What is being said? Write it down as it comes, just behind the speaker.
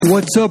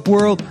What's up,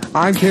 world?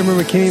 I'm Cameron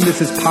McCain. This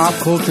is Pop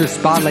Culture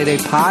Spotlight, a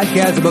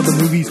podcast about the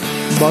movies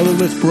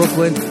Motherless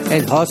Brooklyn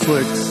and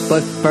Hustlers.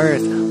 But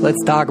first, let's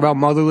talk about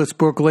Motherless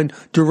Brooklyn,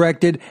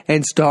 directed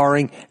and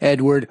starring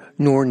Edward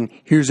Norton.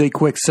 Here's a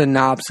quick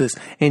synopsis.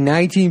 In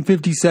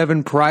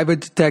 1957,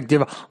 private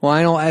detective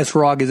Lionel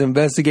Essrog is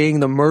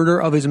investigating the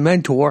murder of his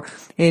mentor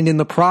and in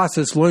the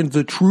process learns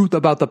the truth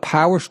about the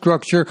power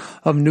structure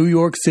of New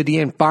York City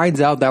and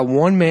finds out that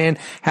one man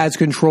has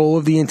control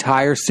of the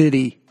entire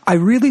city. I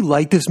really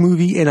like this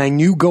movie, and I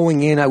knew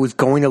going in I was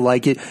going to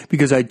like it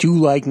because I do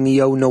like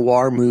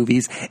neo-noir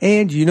movies.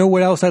 And you know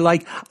what else I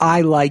like?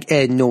 I like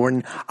Ed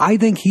Norton. I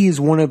think he is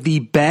one of the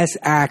best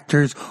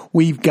actors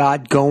we've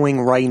got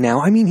going right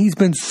now. I mean, he's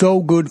been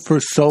so good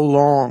for so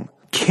long.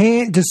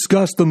 Can't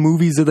discuss the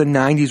movies of the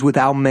 90s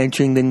without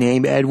mentioning the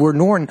name Edward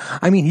Norton.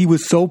 I mean, he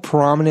was so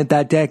prominent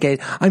that decade.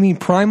 I mean,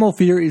 Primal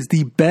Fear is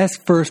the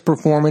best first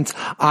performance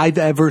I've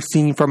ever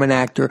seen from an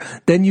actor.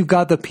 Then you've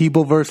got The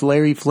People vs.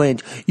 Larry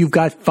Flint. You've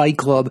got Fight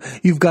Club.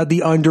 You've got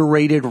the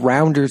underrated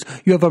Rounders.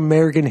 You have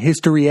American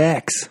History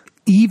X.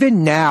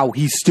 Even now,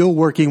 he's still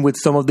working with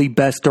some of the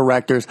best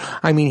directors.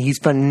 I mean, he's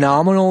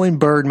phenomenal in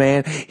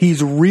Birdman.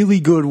 He's really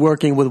good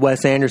working with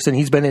Wes Anderson.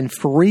 He's been in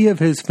 3 of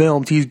his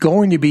films. He's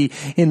going to be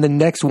in the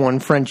next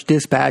one, French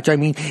Dispatch. I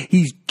mean,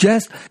 he's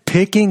just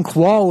picking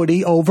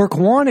quality over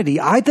quantity.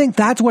 I think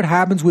that's what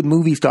happens with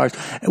movie stars.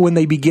 When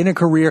they begin a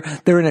career,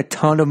 they're in a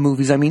ton of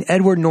movies. I mean,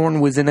 Edward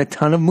Norton was in a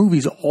ton of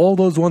movies, all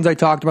those ones I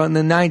talked about in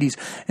the 90s,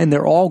 and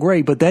they're all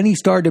great. But then he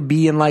started to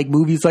be in like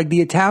movies like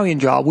The Italian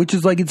Job, which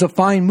is like, it's a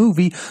fine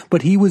movie,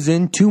 but he was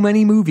in too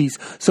many movies.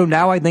 So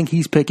now I think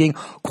he's picking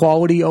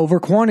quality over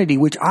quantity,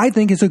 which I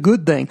think is a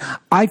good thing.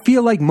 I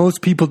feel like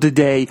most people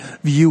today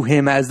view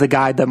him as the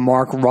guy that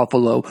Mark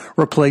Ruffalo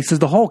replaces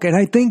the Hulk. And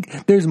I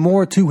think there's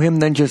more to him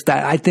than just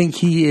that. I think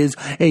he is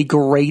a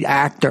great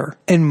actor.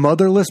 And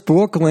Motherless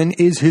Brooklyn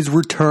is his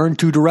return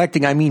to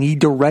directing. I mean, he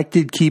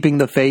directed Keeping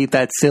the Faith,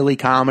 that silly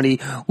comedy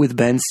with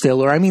Ben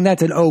Stiller. I mean,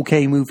 that's an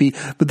okay movie,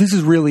 but this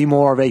is really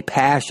more of a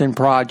passion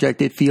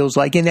project, it feels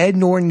like. And Ed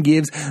Norton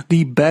gives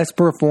the best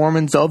performance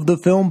of the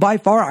film by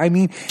far. I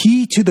mean,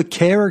 key to the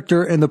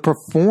character and the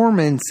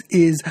performance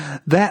is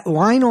that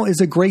Lionel is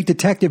a great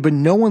detective, but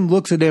no one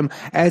looks at him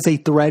as a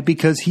threat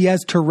because he has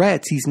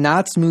Tourette's. He's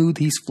not smooth,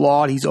 he's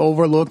flawed, he's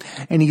overlooked,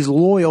 and he's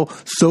loyal,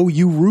 so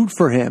you root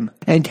for him.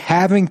 And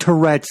having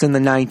Tourette's in the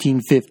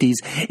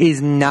 1950s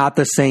is not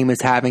the same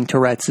as having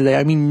Tourette's today.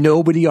 I mean,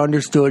 nobody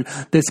understood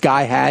this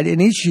guy had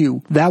an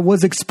issue. That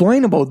was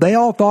explainable. They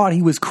all thought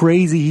he was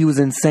crazy, he was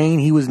insane,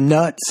 he was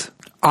nuts.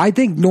 I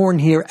think Norton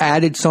here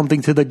added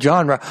something to the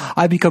genre.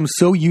 I've become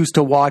so used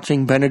to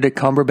watching Benedict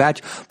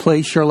Cumberbatch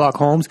play Sherlock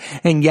Holmes,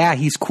 and yeah,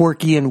 he's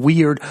quirky and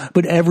weird,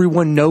 but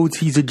everyone knows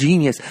he's a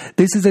genius.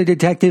 This is a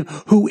detective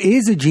who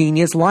is a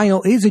genius.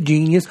 Lionel is a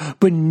genius,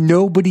 but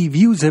nobody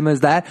views him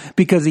as that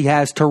because he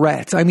has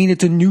Tourette's. I mean,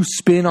 it's a new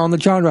spin on the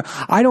genre.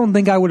 I don't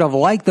think I would have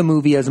liked the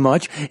movie as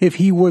much if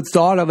he was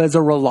thought of as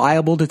a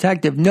reliable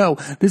detective. No,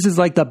 this is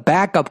like the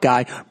backup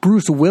guy.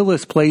 Bruce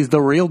Willis plays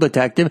the real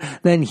detective,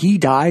 then he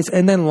dies,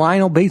 and then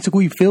Lionel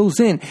basically fills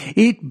in.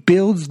 It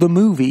builds the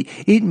movie.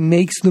 It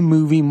makes the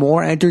movie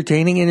more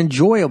entertaining and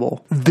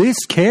enjoyable. This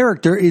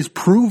character is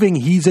proving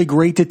he's a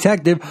great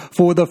detective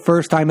for the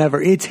first time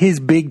ever. It's his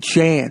big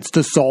chance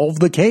to solve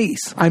the case.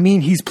 I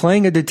mean, he's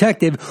playing a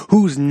detective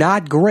who's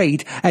not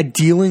great at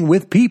dealing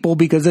with people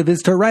because of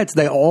his Tourette's.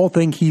 They all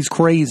think he's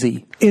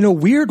crazy. In a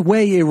weird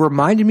way, it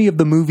reminded me of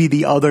the movie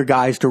The Other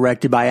Guys,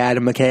 directed by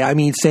Adam McKay. I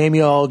mean,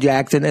 Samuel L.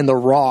 Jackson and The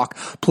Rock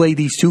play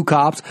these 2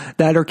 cops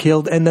that are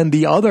killed, and then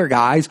the other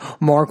guys,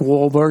 Mark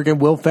Wahlberg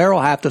and Will Ferrell,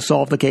 have to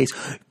solve the case.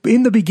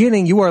 In the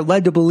beginning, you are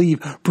led to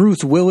believe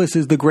Bruce Willis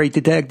is the great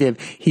detective.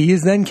 He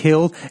is then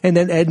killed, and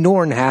then Ed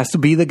Norton has to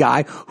be the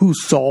guy who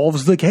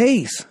solves the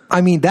case. I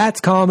mean, that's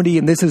comedy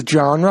and this is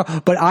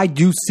genre, but I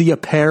do see a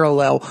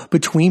parallel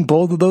between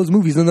both of those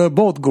movies, and they're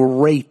both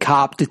great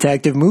cop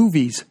detective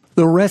movies.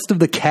 The rest of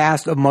the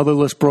cast of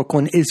Motherless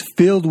Brooklyn is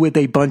filled with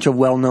a bunch of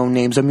well-known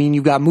names. I mean,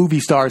 you've got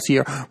movie stars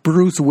here.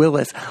 Bruce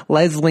Willis,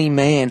 Leslie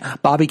Mann,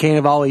 Bobby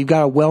Cannavale. You've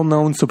got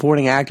well-known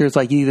supporting actors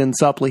like Ethan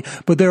Suplee.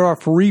 But there are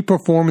 3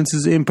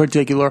 performances in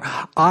particular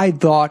I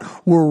thought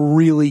were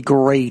really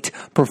great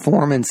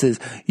performances.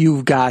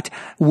 You've got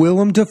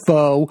Willem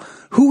Dafoe,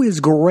 who is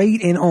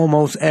great in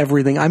almost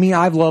everything. I mean,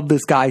 I've loved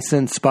this guy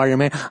since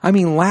Spider-Man. I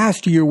mean,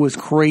 last year was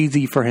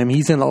crazy for him.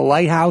 He's in The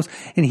Lighthouse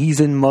and he's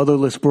in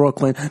Motherless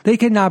Brooklyn. They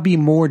cannot be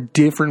more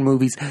different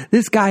movies.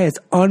 This guy has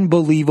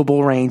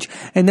unbelievable range.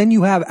 And then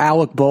you have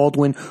Alec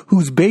Baldwin,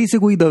 who's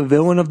basically the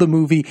villain of the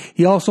movie.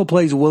 He also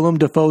plays Willem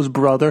Dafoe's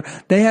brother.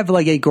 They have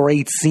like a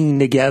great scene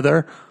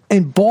together.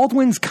 And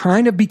Baldwin's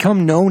kind of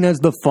become known as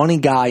the funny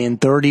guy in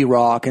 30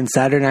 Rock and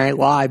Saturday Night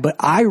Live, but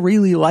I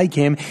really like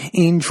him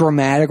in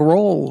dramatic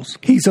roles.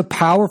 He's a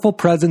powerful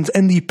presence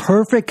and the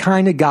perfect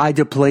kind of guy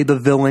to play the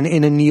villain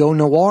in a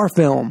neo-noir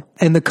film.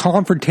 And the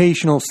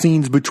confrontational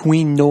scenes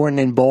between Norton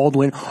and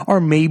Baldwin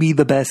are maybe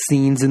the best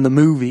scenes in the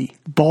movie.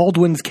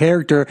 Baldwin's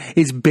character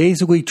is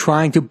basically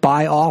trying to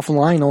buy off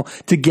Lionel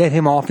to get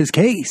him off his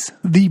case.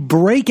 The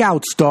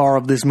breakout star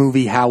of this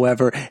movie,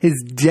 however,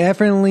 is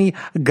definitely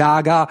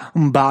Gaga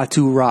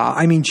Mbatha-Raw.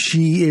 I mean,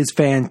 she is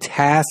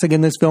fantastic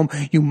in this film.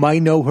 You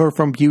might know her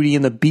from Beauty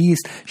and the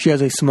Beast. She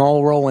has a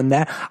small role in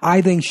that.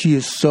 I think she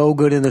is so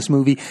good in this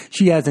movie.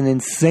 She has an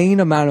insane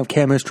amount of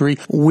chemistry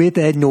with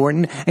Ed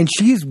Norton, and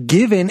she is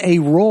given a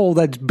role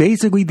that's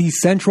basically the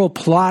central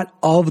plot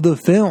of the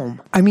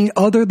film. I mean,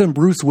 other than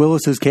Bruce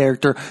Willis's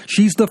character,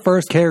 she's the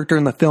first character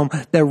in the film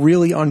that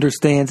really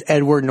understands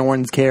Edward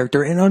Norton's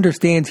character and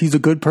understands he's a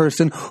good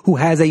person who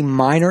has a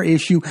minor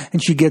issue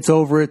and she gets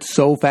over it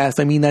so fast.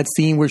 I mean, that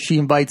scene where she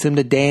invites him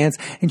to dance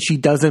and she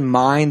doesn't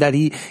mind that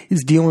he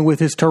is dealing with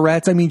his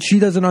Tourette's. I mean, she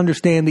doesn't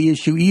understand the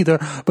issue either,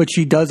 but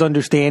she does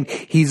understand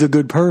he's a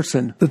good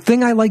person. The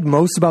thing I like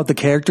most about the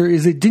character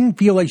is it didn't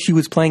feel like she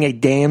was playing a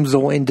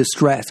damsel in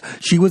distress.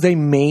 She was a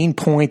main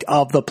point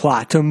of the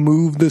plot to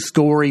move the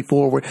story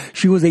forward.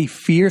 She was a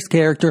fierce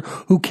character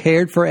who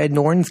cared for Ed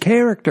Norton's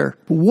character.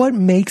 What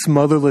makes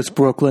Motherless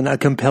Brooklyn a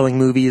compelling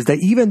movie is that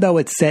even though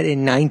it's set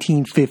in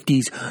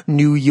 1950s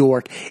New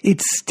York,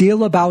 it's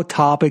still about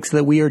topics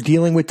that we are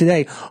dealing with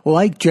today,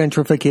 like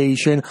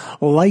gentrification,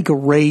 like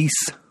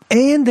race.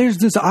 And there's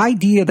this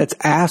idea that's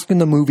asked in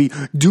the movie,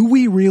 do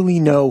we really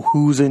know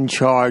who's in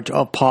charge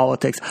of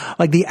politics?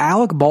 Like, the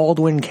Alec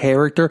Baldwin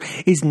character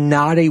is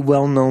not a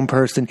well-known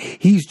person.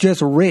 He's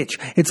just rich.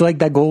 It's like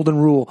that golden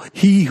rule.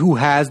 He who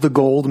has the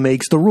gold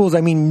makes the rules.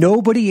 I mean,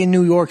 nobody in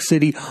New York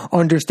City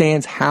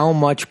understands how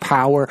much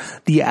power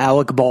the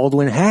Alec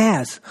Baldwin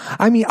has.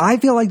 I mean, I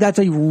feel like that's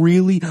a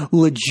really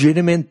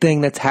legitimate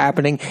thing that's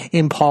happening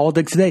in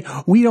politics today.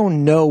 We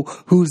don't know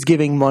who's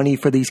giving money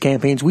for these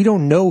campaigns. We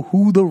don't know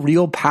who the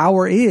real power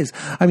is.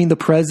 I mean, the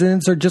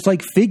presidents are just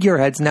like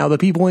figureheads now. The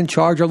people in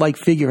charge are like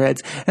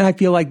figureheads. And I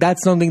feel like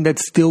that's something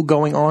that's still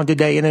going on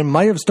today. And it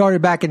might have started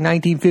back in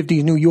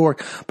 1950s New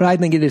York, but I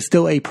think it is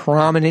still a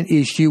prominent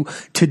issue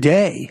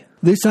today.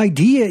 This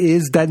idea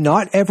is that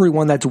not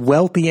everyone that's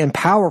wealthy and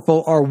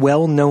powerful are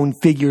well-known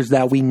figures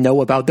that we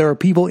know about. There are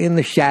people in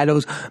the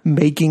shadows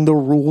making the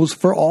rules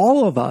for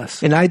all of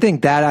us. And I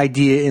think that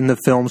idea in the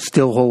film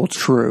still holds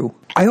true.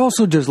 I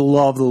also just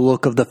love the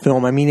look of the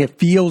film. I mean, it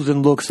feels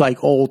and looks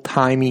like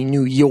old-timey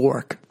New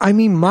York. I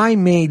mean, my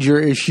major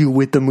issue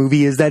with the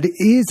movie is that it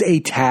is a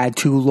tad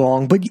too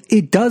long, but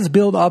it does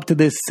build up to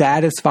this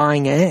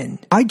satisfying end.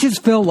 I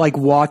just felt like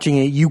watching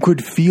it, you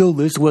could feel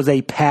this was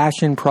a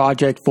passion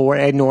project for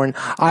Ed Norton.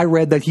 I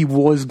read that he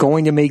was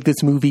going to make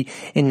this movie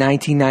in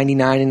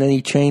 1999, and then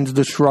he changed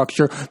the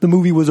structure. The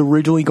movie was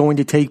originally going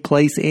to take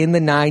place in the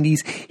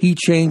 90s. He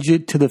changed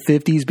it to the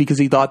 50s because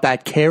he thought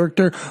that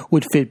character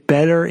would fit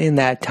better in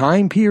that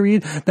time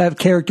period. That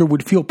character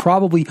would feel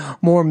probably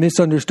more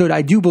misunderstood.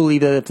 I do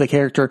believe that if the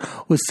character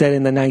was set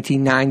in the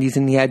 1990s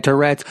and he had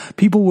Tourette's,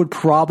 people would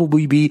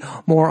probably be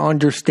more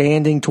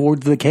understanding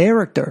towards the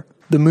character.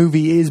 The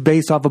movie is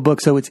based off a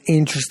book, so it's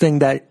interesting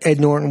that Ed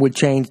Norton would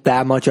change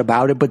that much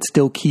about it, but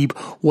still keep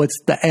what's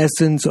the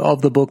essence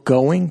of the book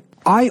going.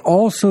 I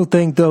also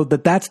think, though,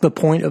 that that's the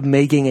point of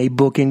making a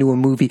book into a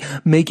movie.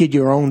 Make it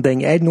your own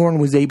thing. Ed Norton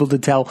was able to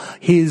tell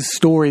his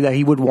story that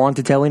he would want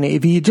to tell in it.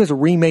 If he had just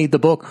remade the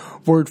book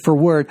word for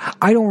word,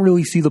 I don't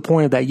really see the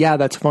point of that. Yeah,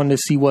 that's fun to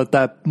see what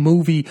that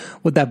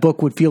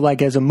book would feel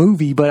like as a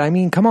movie, but I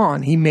mean, come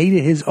on, he made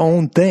it his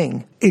own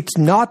thing. It's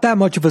not that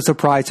much of a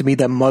surprise to me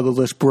that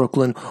Motherless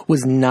Brooklyn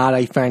was not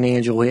a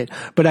financial hit,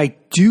 but I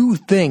do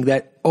think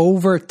that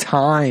over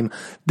time,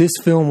 this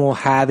film will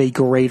have a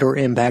greater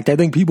impact. I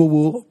think people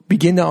will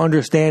begin to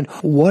understand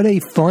what a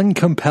fun,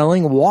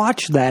 compelling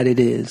watch that it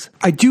is.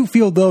 I do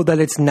feel, though, that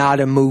it's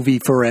not a movie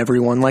for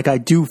everyone. Like, I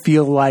do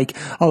feel like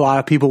a lot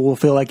of people will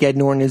feel like Ed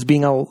Norton is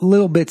being a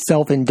little bit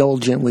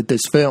self-indulgent with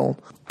this film.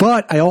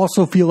 But I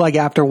also feel like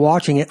after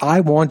watching it,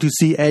 I want to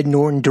see Ed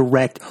Norton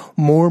direct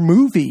more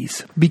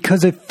movies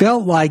because it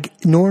felt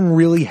like Norton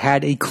really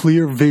had a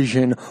clear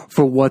vision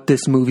for what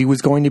this movie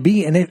was going to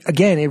be. And it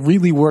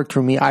really worked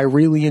for me. I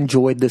really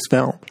enjoyed this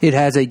film. It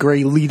has a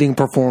great leading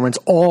performance.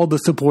 All the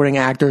supporting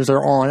actors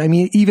are on. I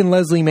mean, even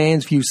Leslie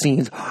Mann's few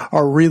scenes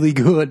are really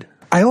good.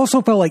 I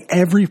also felt like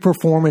every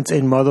performance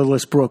in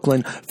Motherless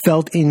Brooklyn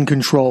felt in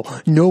control.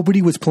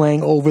 Nobody was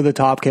playing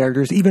over-the-top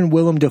characters. Even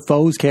Willem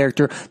Dafoe's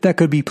character that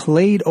could be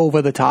played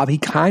over-the-top, he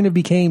kind of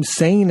became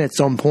sane at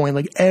some point.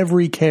 Like,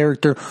 every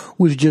character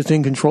was just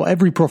in control.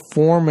 Every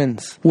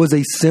performance was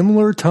a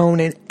similar tone,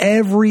 and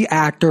every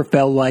actor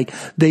felt like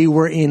they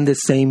were in the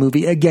same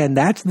movie. Again,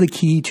 that's the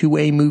key to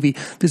a movie.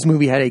 This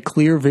movie had a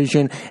clear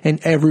vision, and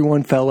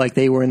everyone felt like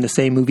they were in the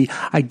same movie.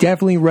 I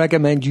definitely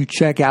recommend you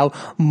check out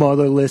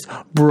Motherless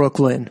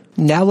Brooklyn.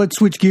 Now let's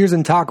switch gears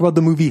and talk about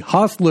the movie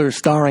Hustlers,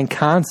 starring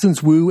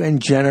Constance Wu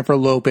and Jennifer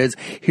Lopez.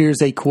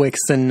 Here's a quick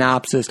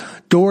synopsis.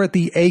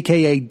 Dorothy,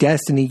 aka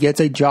Destiny,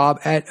 gets a job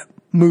at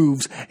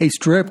moves a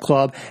strip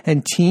club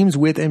and teams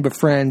with and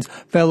befriends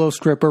fellow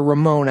stripper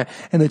Ramona,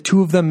 and the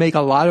two of them make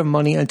a lot of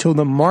money until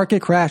the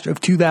market crash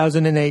of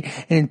 2008,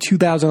 and in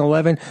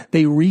 2011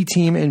 they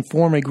reteam and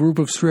form a group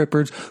of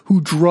strippers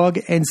who drug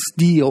and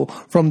steal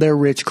from their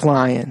rich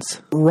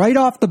clients. Right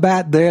off the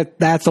bat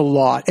that's a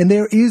lot, and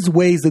there is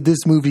ways that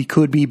this movie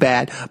could be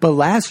bad, but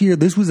last year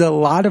this was a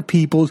lot of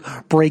people's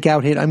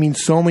breakout hit. I mean,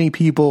 so many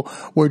people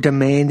were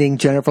demanding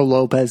Jennifer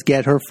Lopez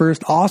get her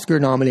first Oscar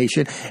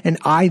nomination, and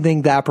I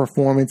think that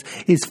performance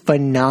is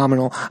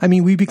phenomenal. I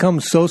mean, we become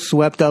so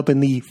swept up in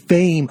the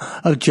fame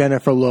of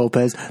Jennifer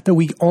Lopez that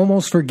we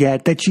almost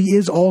forget that she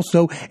is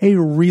also a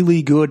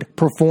really good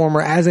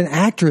performer as an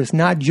actress,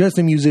 not just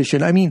a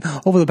musician. I mean,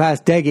 over the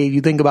past decade,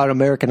 you think about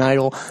American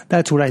Idol,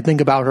 that's what I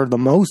think about her the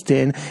most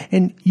in,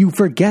 and you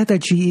forget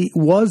that she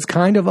was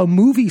kind of a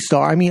movie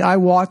star. I mean, I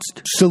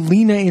watched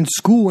Selena in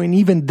school, and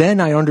even then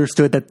I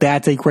understood that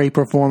that's a great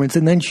performance,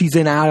 and then she's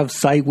in Out of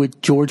Sight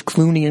with George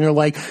Clooney, and you're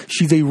like,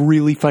 she's a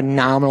really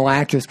phenomenal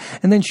actress,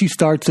 and then she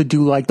starts to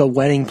do like The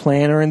Wedding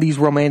Planner and these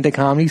romantic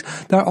comedies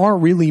that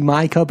aren't really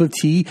my cup of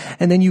tea,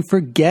 and then you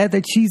forget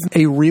that she's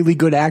a really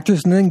good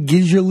actress, and then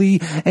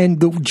Gigli and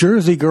The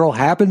Jersey Girl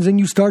happens, and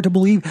you start to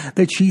believe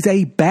that she's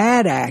a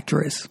bad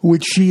actress,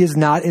 which she is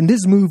not, and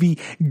this movie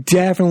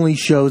definitely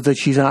shows that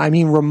she's not. I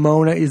mean,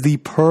 Ramona is the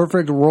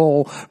perfect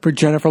role for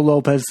Jennifer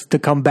Lopez to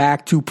come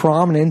back to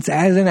prominence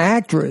as an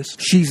actress.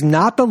 She's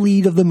not the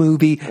lead of the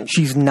movie.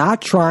 She's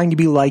not trying to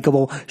be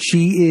likable.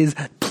 She is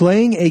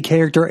playing a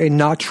character and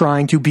not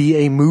trying to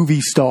be a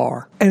movie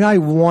star. And I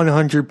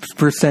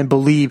 100%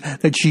 believe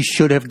that she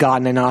should have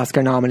gotten an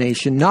Oscar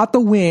nomination. Not the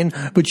win,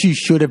 but she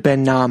should have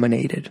been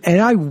nominated. And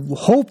I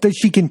hope that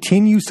she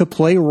continues to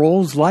play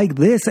roles like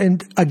this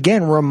and,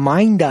 again,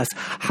 remind us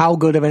how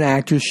good of an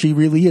actress she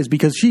really is,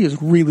 because she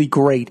is really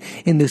great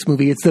in this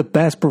movie. It's the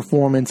best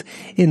performance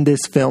in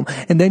this film.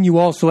 And then you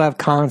also have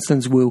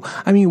Constance Wu.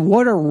 I mean,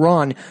 what a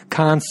run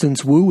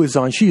Constance Wu is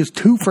on. She is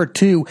 2 for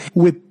 2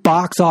 with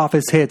box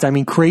office hits. I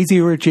mean, Crazy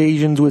Rich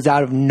Asians was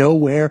out of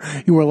nowhere.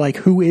 You were like,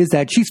 who is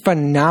that? She's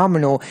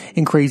phenomenal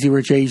in Crazy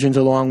Rich Asians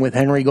along with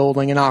Henry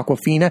Golding and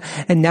Awkwafina.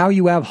 And now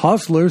you have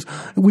Hustlers,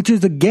 which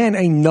is again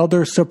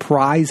another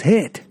surprise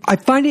hit. I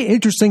find it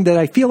interesting that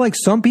I feel like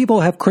some people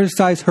have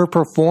criticized her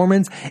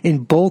performance in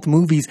both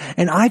movies,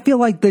 and I feel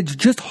like it's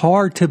just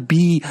hard to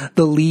be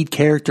the lead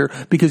character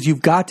because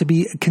you've got to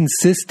be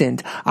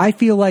consistent. I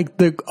feel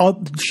like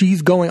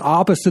she's going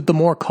opposite the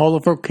more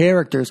colorful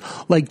characters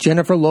like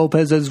Jennifer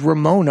Lopez as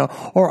Ramona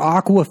or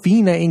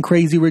Awkwafina in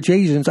Crazy Rich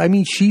Asians. I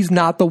mean, she's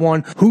not the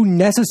one who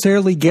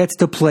necessarily gets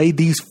to play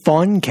these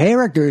fun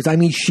characters. I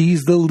mean,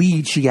 she's the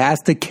lead. She has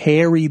to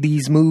carry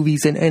these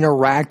movies and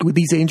interact with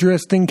these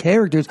interesting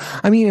characters.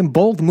 I mean, in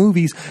both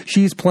movies,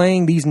 she's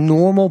playing these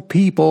normal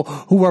people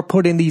who are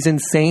put in these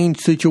insane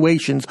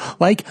situations,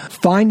 like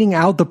finding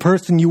out the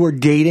person you are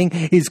dating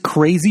is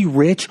crazy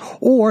rich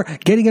or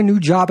getting a new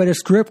job at a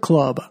strip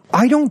club.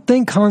 I don't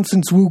think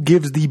Constance Wu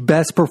gives the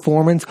best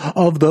performance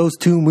of those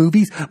two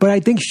movies, but I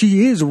think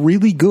she is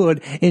really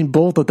good in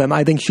both of them.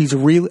 I think she's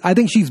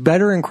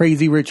better in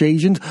Crazy Rich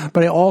Asians,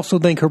 but I also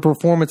think her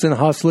performance in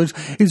Hustlers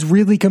is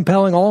really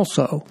compelling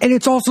also. And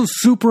it's also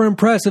super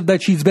impressive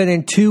that she's been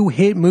in 2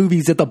 hit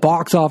movies at the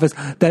box office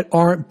that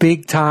aren't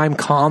big time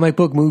comic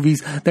book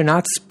movies. They're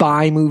not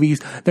spy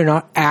movies. They're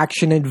not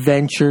action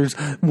adventures.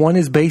 One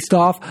is based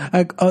off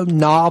a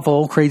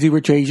novel, Crazy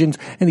Rich Asians,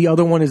 and the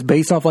other one is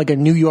based off like a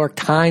New York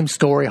Times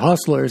story,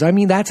 Hustlers. I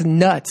mean, that's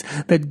nuts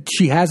that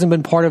she hasn't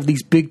been part of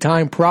these big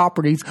time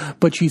properties,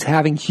 but she's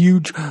having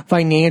huge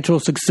financial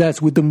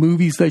success with the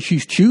movies that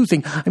she's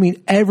choosing. I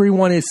mean,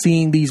 everyone is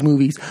seeing these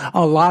movies.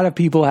 A lot of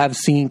people have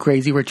seen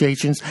Crazy Rich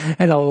Asians,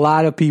 and a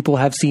lot of people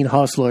have seen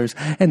Hustlers,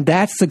 and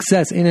that's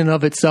success in and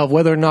of itself.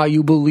 Whether or not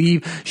you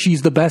believe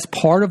she's the best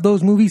part of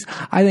those movies,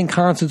 I think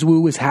Constance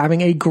Wu is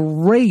having a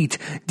great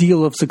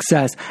deal of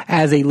success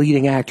as a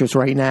leading actress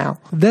right now.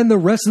 Then the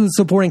rest of the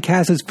supporting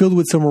cast is filled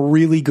with some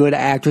really good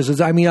actresses.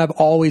 I mean, I've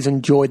always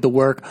enjoyed the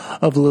work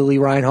of Lily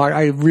Reinhart.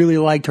 I really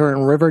liked her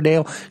in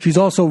Riverdale. She's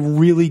also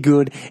really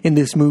good in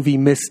this movie,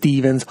 Miss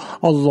Stevens,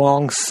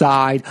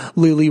 alongside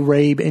Lily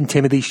Rabe and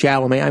Timothée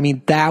Chalamet. I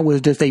mean, that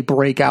was just a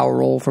breakout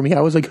role for me.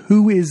 I was like,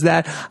 who is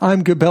that?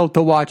 I'm compelled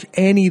to watch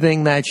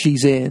anything that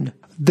she's in.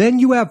 Then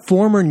you have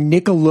former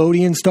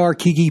Nickelodeon star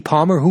Keke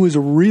Palmer, who is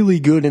really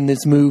good in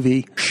this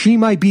movie. She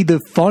might be the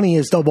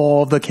funniest of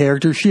all of the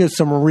characters. She has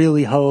some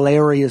really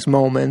hilarious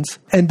moments.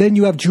 And then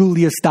you have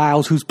Julia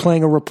Stiles, who's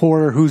playing a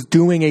reporter who's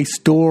doing a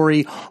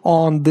story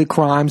on the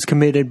crimes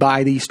committed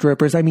by these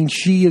strippers. I mean,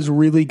 she is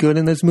really good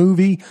in this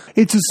movie.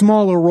 It's a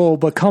smaller role,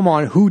 but come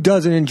on, who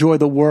doesn't enjoy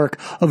the work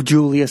of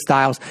Julia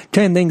Stiles?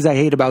 10 Things I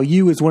Hate About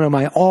You is one of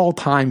my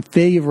all-time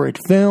favorite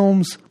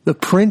films. The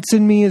Prince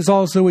in Me is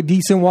also a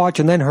decent watch,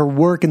 and then her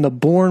work in the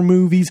Bourne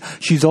movies.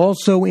 She's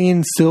also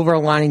in Silver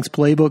Linings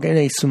Playbook in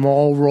a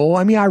small role.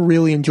 I mean, I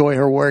really enjoy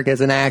her work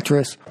as an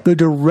actress. The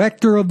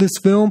director of this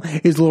film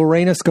is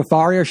Lorena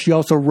Scafaria. She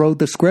also wrote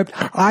the script.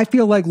 I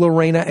feel like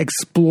Lorena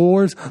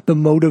explores the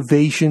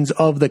motivations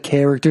of the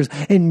characters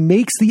and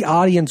makes the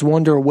audience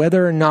wonder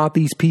whether or not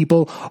these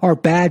people are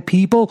bad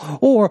people,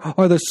 or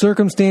are the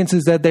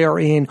circumstances that they are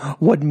in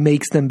what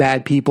makes them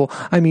bad people.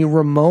 I mean,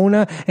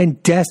 Ramona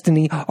and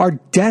Destiny are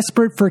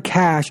desperate for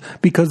cash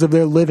because of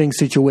their living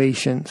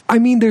situations. I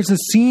mean, there's a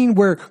scene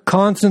where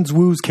Constance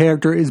Wu's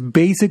character is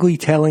basically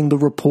telling the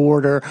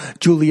reporter,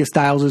 Julia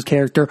Stiles'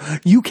 character,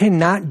 you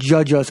cannot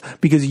judge us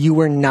because you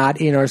were not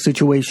in our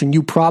situation.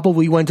 You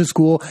probably went to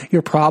school.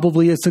 You're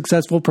probably a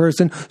successful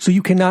person, so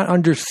you cannot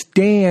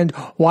understand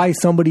why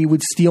somebody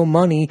would steal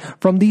money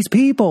from these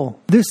people.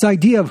 This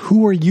idea of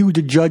who are you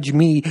to judge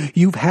me?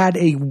 You've had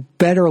a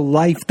better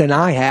life than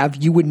I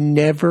have. You would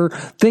never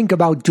think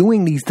about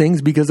doing these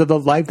things because of the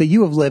life that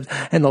you have lived,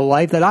 and the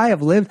life that I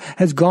have lived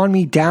has gone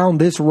me down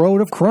this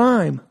road of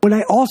crime. What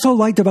I also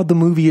liked about the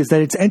movie is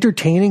that it's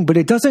entertaining, but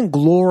it doesn't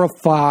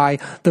glorify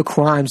the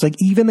crimes. Like,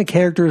 even the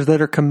characters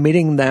that are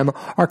committing them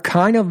are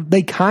kind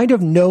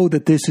of know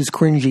that this is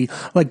cringy.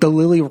 Like, the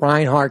Lily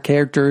Reinhart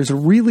character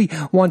really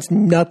wants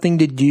nothing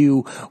to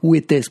do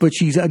with this, but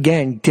she's,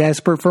 again,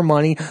 desperate for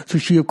money, so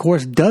she of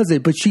course does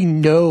it, but she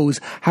knows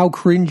how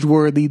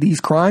cringeworthy these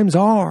crimes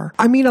are.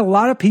 I mean, a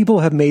lot of people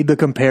have made the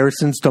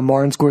comparisons to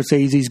Martin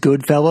Scorsese's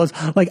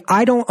Goodfellas. Like,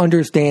 I don't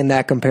understand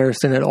that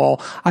comparison at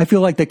all. I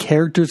feel like the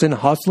characters in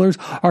Hustlers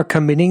are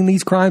committing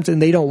these crimes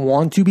and they don't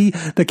want to be.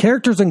 The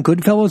characters in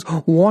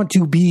Goodfellas want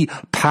to be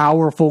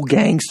powerful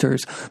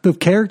gangsters. The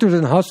characters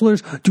in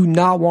Hustlers do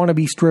not want to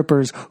be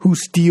strippers who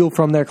steal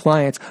from their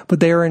clients, but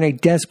they are in a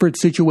desperate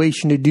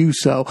situation to do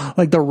so.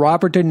 Like the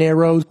Robert De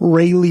Niro,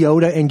 Ray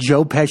Liotta, and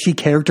Joe Pesci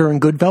character in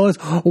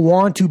Goodfellas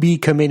want to be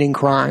committing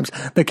crimes.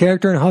 The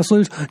character in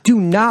Hustlers do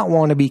not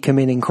want to be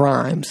committing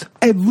crimes.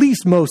 At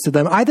least most of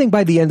them. I think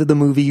by the end of the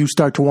movie, you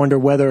start to wonder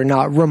whether or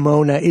not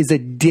Ramona is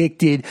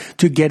addicted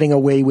to getting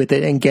away with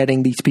it and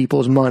getting these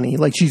people's money.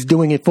 Like, she's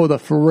doing it for the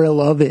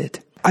thrill of it.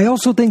 I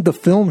also think the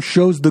film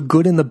shows the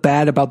good and the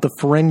bad about the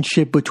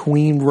friendship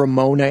between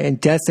Ramona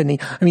and Destiny.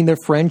 I mean, their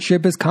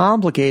friendship is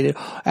complicated.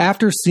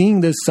 After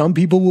seeing this, some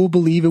people will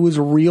believe it was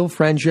a real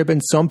friendship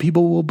and some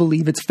people will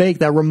believe it's fake,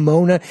 that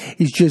Ramona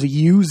is just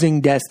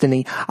using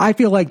Destiny. I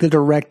feel like the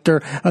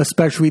director,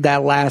 especially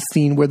that last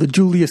scene where the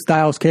Julia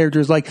Stiles character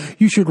is like,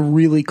 you should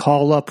really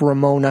call up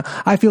Ramona.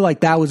 I feel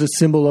like that was a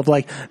symbol of,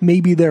 like,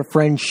 maybe their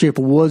friendship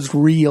was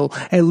real,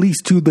 at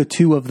least to the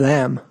two of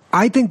them.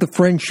 I think the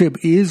friendship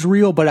is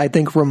real, but I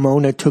think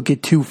Ramona took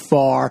it too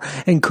far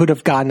and could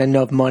have gotten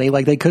enough money.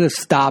 Like, they could have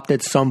stopped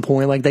at some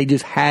point. Like, they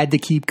just had to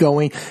keep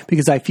going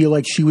because I feel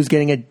like she was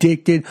getting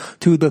addicted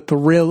to the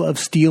thrill of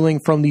stealing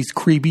from these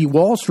creepy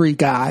Wall Street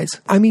guys.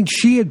 I mean,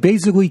 she had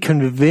basically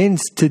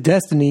convinced to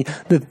Destiny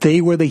that they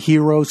were the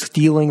heroes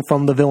stealing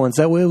from the villains.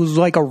 That it was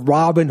like a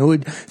Robin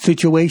Hood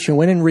situation,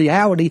 when in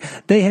reality,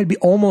 they had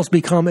almost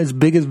become as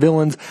big as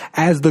villains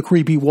as the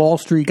creepy Wall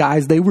Street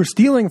guys they were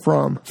stealing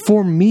from.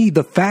 For me,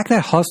 the fact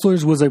that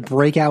Hustlers was a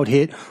breakout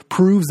hit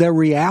proves that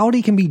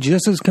reality can be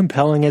just as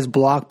compelling as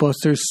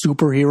blockbusters,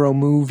 superhero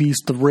movies,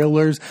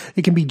 thrillers.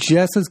 It can be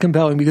just as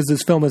compelling because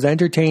this film is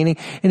entertaining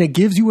and it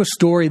gives you a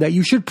story that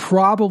you should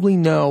probably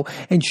know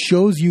and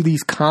shows you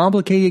these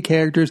complicated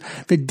characters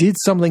that did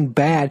something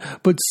bad,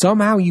 but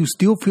somehow you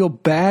still feel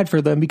bad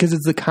for them because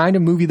it's the kind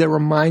of movie that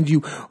reminds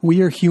you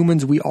we are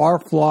humans, we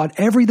are flawed,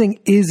 everything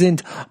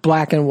isn't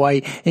black and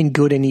white and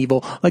good and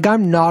evil. Like,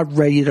 I'm not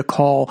ready to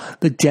call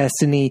the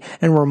Destiny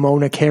and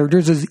Ramona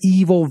characters as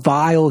evil,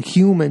 vile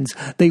humans.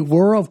 They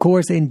were, of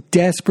course, in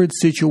desperate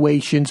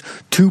situations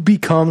to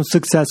become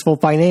successful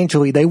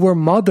financially. They were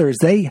mothers.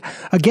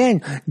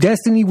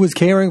 Destiny was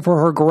caring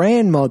for her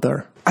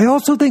grandmother. I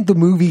also think the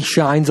movie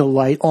shines a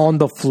light on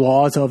the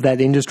flaws of that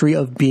industry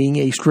of being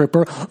a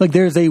stripper. Like,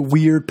 there's a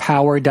weird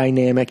power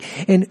dynamic,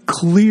 and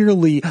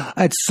clearly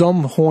at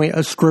some point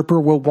a stripper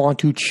will want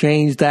to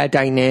change that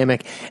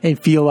dynamic and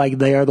feel like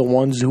they are the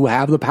ones who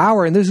have the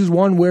power. And this is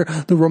one where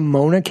the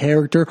Ramona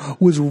character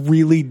was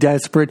really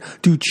desperate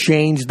to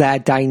change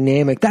that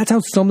dynamic. That's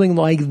how something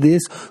like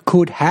this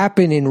could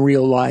happen in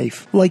real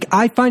life. Like,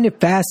 I find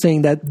it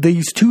fascinating that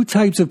these two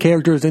types of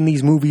characters in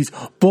these movies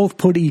both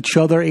put each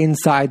other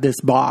inside this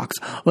box.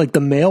 Like, the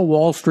male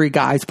Wall Street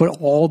guys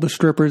put all the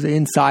strippers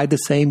inside the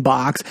same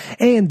box,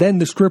 and then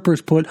the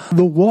strippers put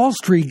the Wall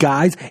Street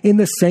guys in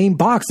the same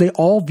box. They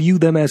all view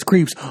them as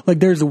creeps. Like,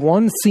 there's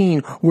one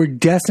scene where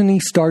Destiny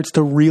starts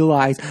to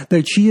realize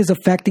that she is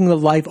affecting the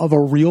life of a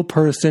real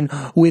person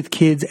with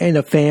kids and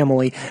a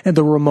family, and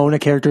the Ramona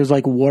character is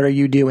like, what are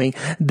you doing?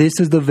 This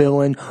is the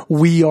villain.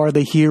 We are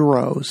the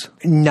heroes.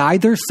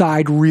 Neither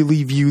side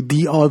really viewed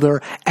the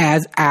other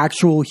as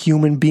actual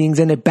human beings,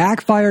 and it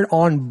backfired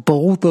on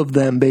both of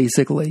them,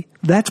 basically.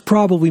 That's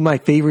probably my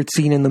favorite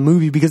scene in the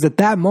movie because at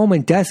that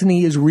moment,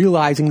 Destiny is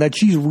realizing that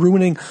she's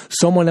ruining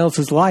someone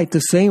else's life the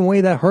same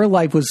way that her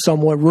life was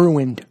somewhat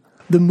ruined.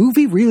 the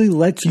movie really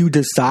lets you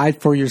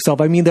decide for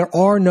yourself. I mean, there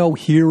are no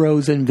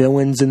heroes and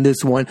villains in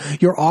this one.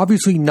 You're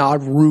obviously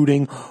not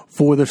rooting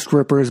for the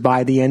strippers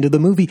by the end of the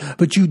movie,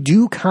 but you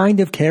do kind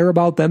of care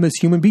about them as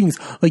human beings.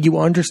 Like, you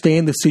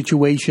understand the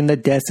situation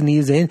that Destiny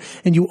is in,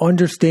 and you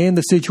understand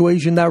the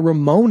situation that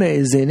Ramona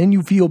is in, and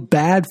you feel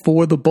bad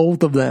for the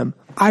both of them.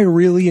 I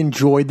really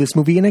enjoyed this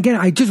movie. And again,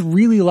 I just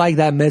really like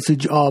that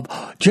message of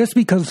just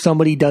because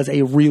somebody does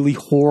a really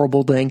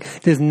horrible thing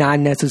does not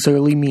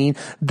necessarily mean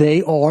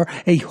they are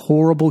a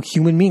horrible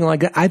human being.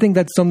 Like, I think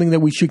that's something that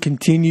we should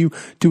continue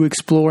to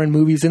explore in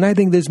movies. And I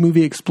think this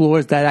movie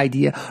explores that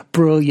idea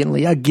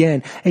brilliantly.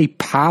 Again, a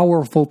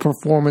powerful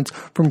performance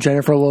from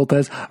Jennifer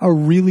Lopez, a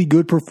really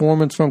good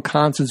performance from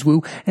Constance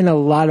Wu, and a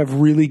lot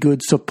of really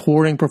good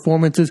supporting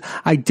performances.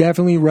 I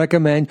definitely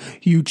recommend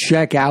you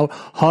check out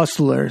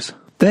Hustlers.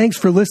 Thanks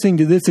for listening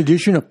to this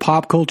edition of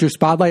Pop Culture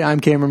Spotlight. I'm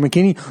Cameron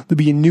McKinney. There'll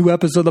be a new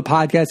episode of the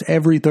podcast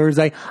every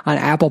Thursday on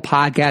Apple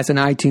Podcasts and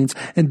iTunes.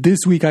 And this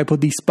week I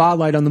put the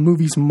spotlight on the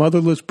movies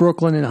Motherless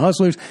Brooklyn and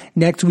Hustlers.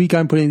 Next week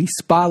I'm putting the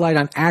spotlight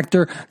on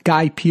actor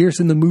Guy Pearce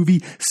in the movie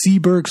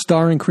Seberg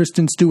starring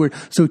Kristen Stewart.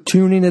 So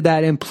tune into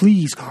that and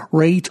please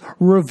rate,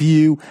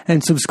 review,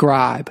 and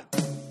subscribe.